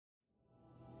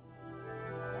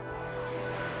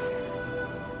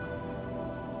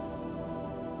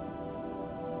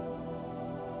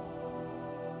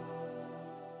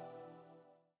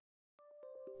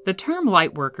The term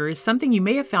lightworker is something you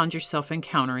may have found yourself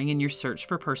encountering in your search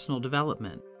for personal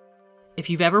development. If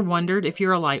you've ever wondered if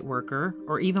you're a lightworker,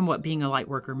 or even what being a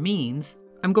lightworker means,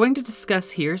 I'm going to discuss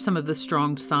here some of the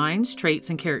strong signs, traits,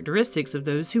 and characteristics of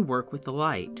those who work with the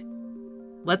light.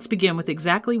 Let's begin with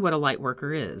exactly what a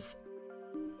lightworker is.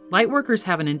 Lightworkers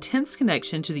have an intense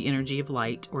connection to the energy of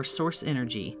light or source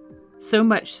energy, so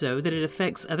much so that it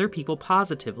affects other people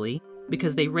positively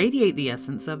because they radiate the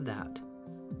essence of that.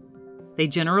 They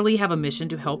generally have a mission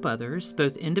to help others,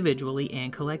 both individually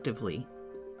and collectively,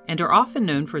 and are often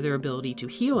known for their ability to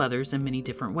heal others in many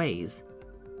different ways,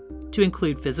 to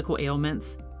include physical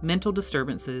ailments, mental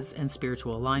disturbances, and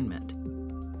spiritual alignment.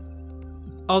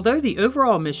 Although the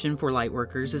overall mission for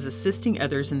lightworkers is assisting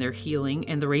others in their healing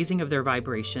and the raising of their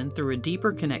vibration through a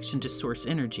deeper connection to source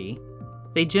energy,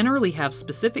 they generally have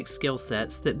specific skill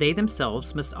sets that they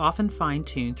themselves must often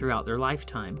fine-tune throughout their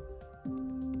lifetime.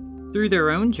 Through their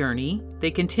own journey,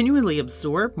 they continually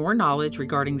absorb more knowledge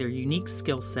regarding their unique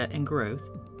skill set and growth,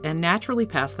 and naturally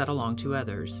pass that along to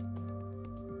others.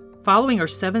 Following are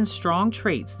 7 strong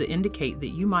traits that indicate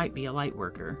that you might be a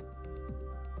lightworker.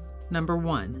 Number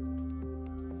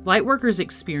 1. Lightworkers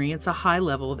experience a high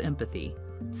level of empathy,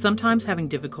 sometimes having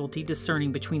difficulty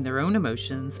discerning between their own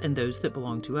emotions and those that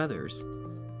belong to others.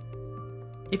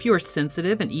 If you are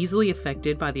sensitive and easily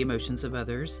affected by the emotions of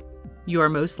others, you are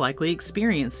most likely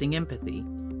experiencing empathy.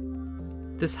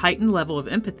 This heightened level of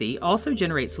empathy also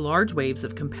generates large waves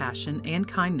of compassion and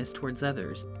kindness towards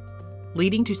others,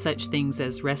 leading to such things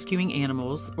as rescuing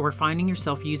animals or finding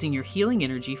yourself using your healing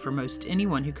energy for most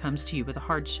anyone who comes to you with a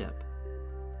hardship.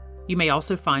 You may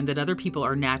also find that other people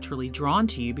are naturally drawn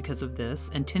to you because of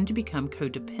this and tend to become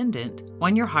codependent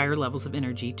on your higher levels of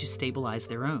energy to stabilize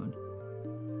their own.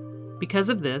 Because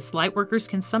of this, lightworkers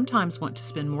can sometimes want to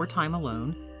spend more time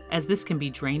alone, as this can be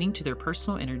draining to their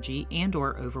personal energy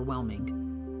and/or overwhelming.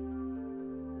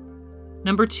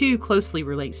 Number 2 closely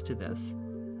relates to this.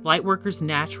 Lightworkers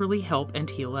naturally help and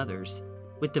heal others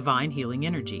with divine healing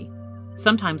energy,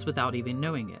 sometimes without even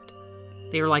knowing it.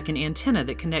 They are like an antenna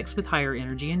that connects with higher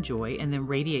energy and joy and then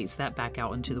radiates that back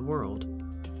out into the world.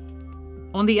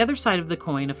 On the other side of the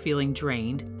coin of feeling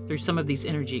drained through some of these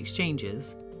energy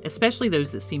exchanges, especially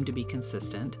those that seem to be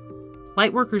consistent,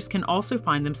 lightworkers can also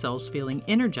find themselves feeling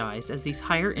energized as these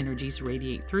higher energies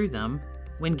radiate through them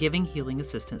when giving healing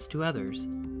assistance to others.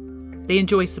 They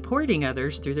enjoy supporting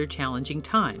others through their challenging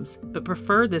times, but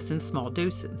prefer this in small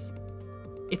doses.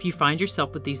 If you find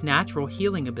yourself with these natural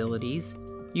healing abilities,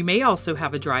 you may also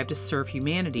have a drive to serve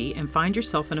humanity and find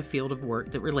yourself in a field of work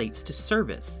that relates to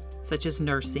service, such as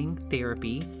nursing,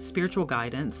 therapy, spiritual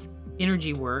guidance,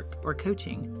 energy work, or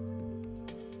coaching.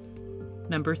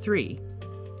 Number 3.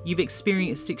 You've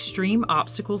experienced extreme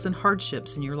obstacles and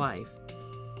hardships in your life.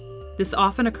 This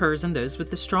often occurs in those with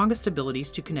the strongest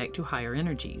abilities to connect to higher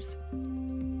energies.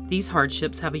 These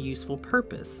hardships have a useful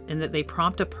purpose in that they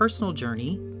prompt a personal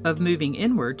journey of moving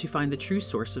inward to find the true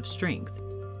source of strength.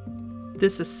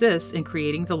 This assists in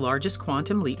creating the largest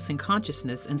quantum leaps in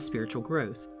consciousness and spiritual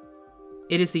growth.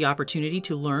 It is the opportunity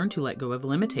to learn to let go of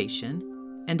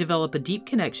limitation and develop a deep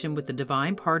connection with the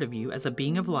divine part of you as a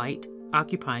being of light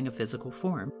occupying a physical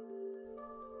form.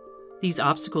 These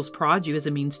obstacles prod you as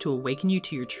a means to awaken you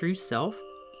to your true self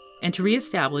and to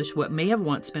reestablish what may have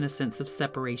once been a sense of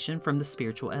separation from the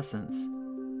spiritual essence.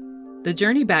 The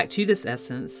journey back to this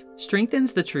essence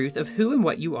strengthens the truth of who and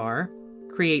what you are,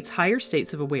 creates higher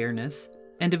states of awareness,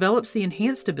 and develops the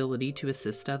enhanced ability to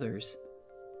assist others.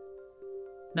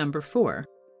 Number 4.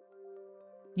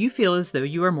 You feel as though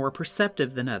you are more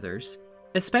perceptive than others,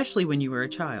 especially when you were a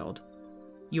child.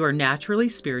 You are naturally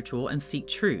spiritual and seek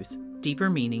truth, deeper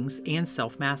meanings, and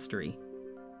self-mastery.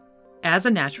 As a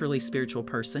naturally spiritual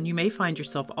person, you may find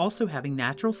yourself also having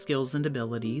natural skills and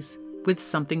abilities with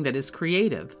something that is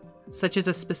creative, such as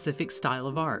a specific style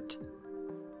of art.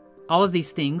 All of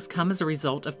these things come as a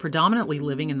result of predominantly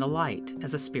living in the light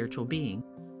as a spiritual being,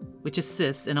 which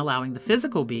assists in allowing the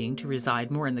physical being to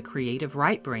reside more in the creative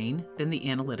right brain than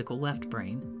the analytical left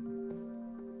brain.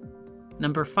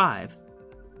 Number 5.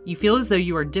 You feel as though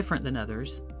you are different than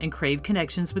others and crave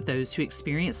connections with those who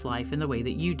experience life in the way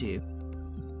that you do.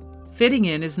 Fitting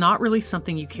in is not really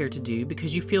something you care to do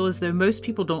because you feel as though most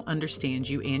people don't understand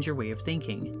you and your way of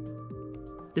thinking.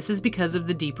 This is because of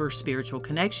the deeper spiritual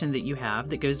connection that you have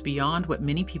that goes beyond what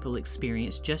many people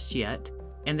experience just yet,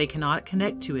 and they cannot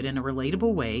connect to it in a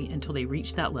relatable way until they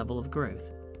reach that level of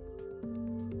growth.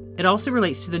 It also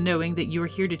relates to the knowing that you are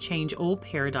here to change old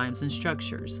paradigms and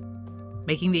structures,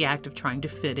 making the act of trying to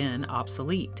fit in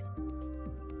obsolete.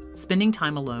 Spending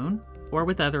time alone, or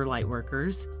with other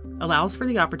lightworkers, allows for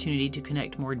the opportunity to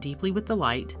connect more deeply with the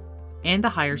light and the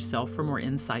higher self for more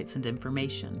insights and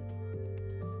information.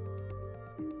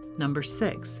 Number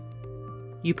 6.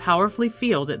 You powerfully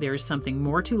feel that there is something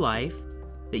more to life,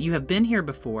 that you have been here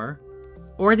before,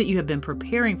 or that you have been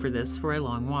preparing for this for a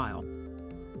long while.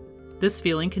 This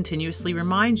feeling continuously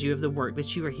reminds you of the work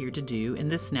that you are here to do in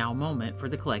this now moment for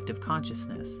the collective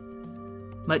consciousness.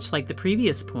 Much like the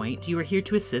previous point, you are here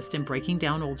to assist in breaking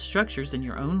down old structures in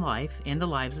your own life and the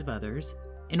lives of others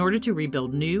in order to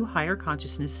rebuild new, higher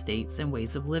consciousness states and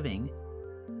ways of living.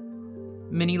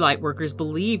 Many lightworkers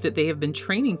believe that they have been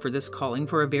training for this calling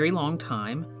for a very long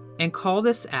time and call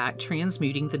this act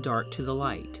transmuting the dark to the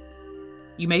light.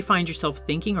 You may find yourself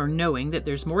thinking or knowing that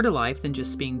there's more to life than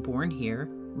just being born here,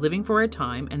 living for a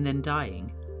time, and then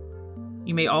dying.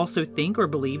 You may also think or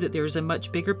believe that there is a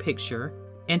much bigger picture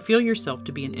and feel yourself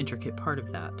to be an intricate part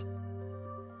of that.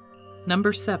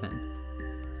 Number 7.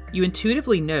 You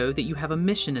intuitively know that you have a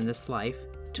mission in this life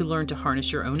to learn to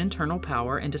harness your own internal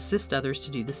power and assist others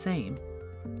to do the same.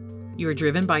 You are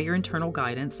driven by your internal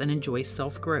guidance and enjoy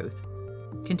self-growth,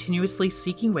 continuously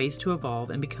seeking ways to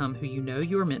evolve and become who you know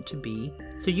you are meant to be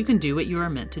so you can do what you are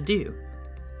meant to do.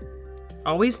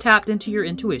 Always tapped into your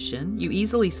intuition, you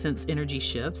easily sense energy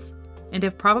shifts and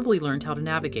have probably learned how to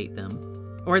navigate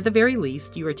them, or at the very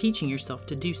least, you are teaching yourself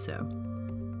to do so.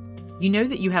 You know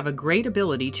that you have a great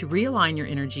ability to realign your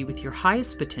energy with your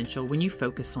highest potential when you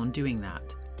focus on doing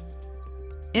that.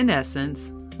 In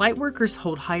essence, lightworkers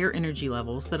hold higher energy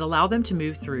levels that allow them to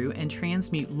move through and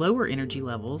transmute lower energy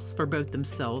levels for both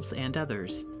themselves and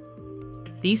others.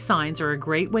 These signs are a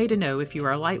great way to know if you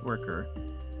are a lightworker,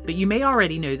 but you may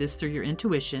already know this through your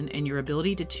intuition and your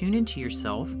ability to tune into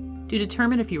yourself to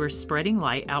determine if you are spreading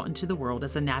light out into the world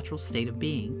as a natural state of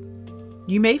being.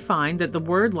 You may find that the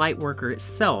word lightworker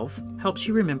itself helps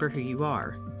you remember who you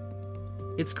are.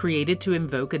 It's created to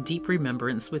invoke a deep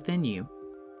remembrance within you.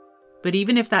 But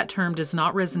even if that term does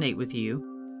not resonate with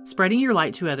you, spreading your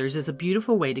light to others is a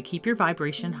beautiful way to keep your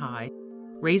vibration high,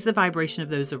 raise the vibration of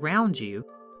those around you,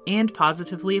 and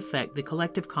positively affect the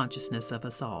collective consciousness of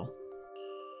us all.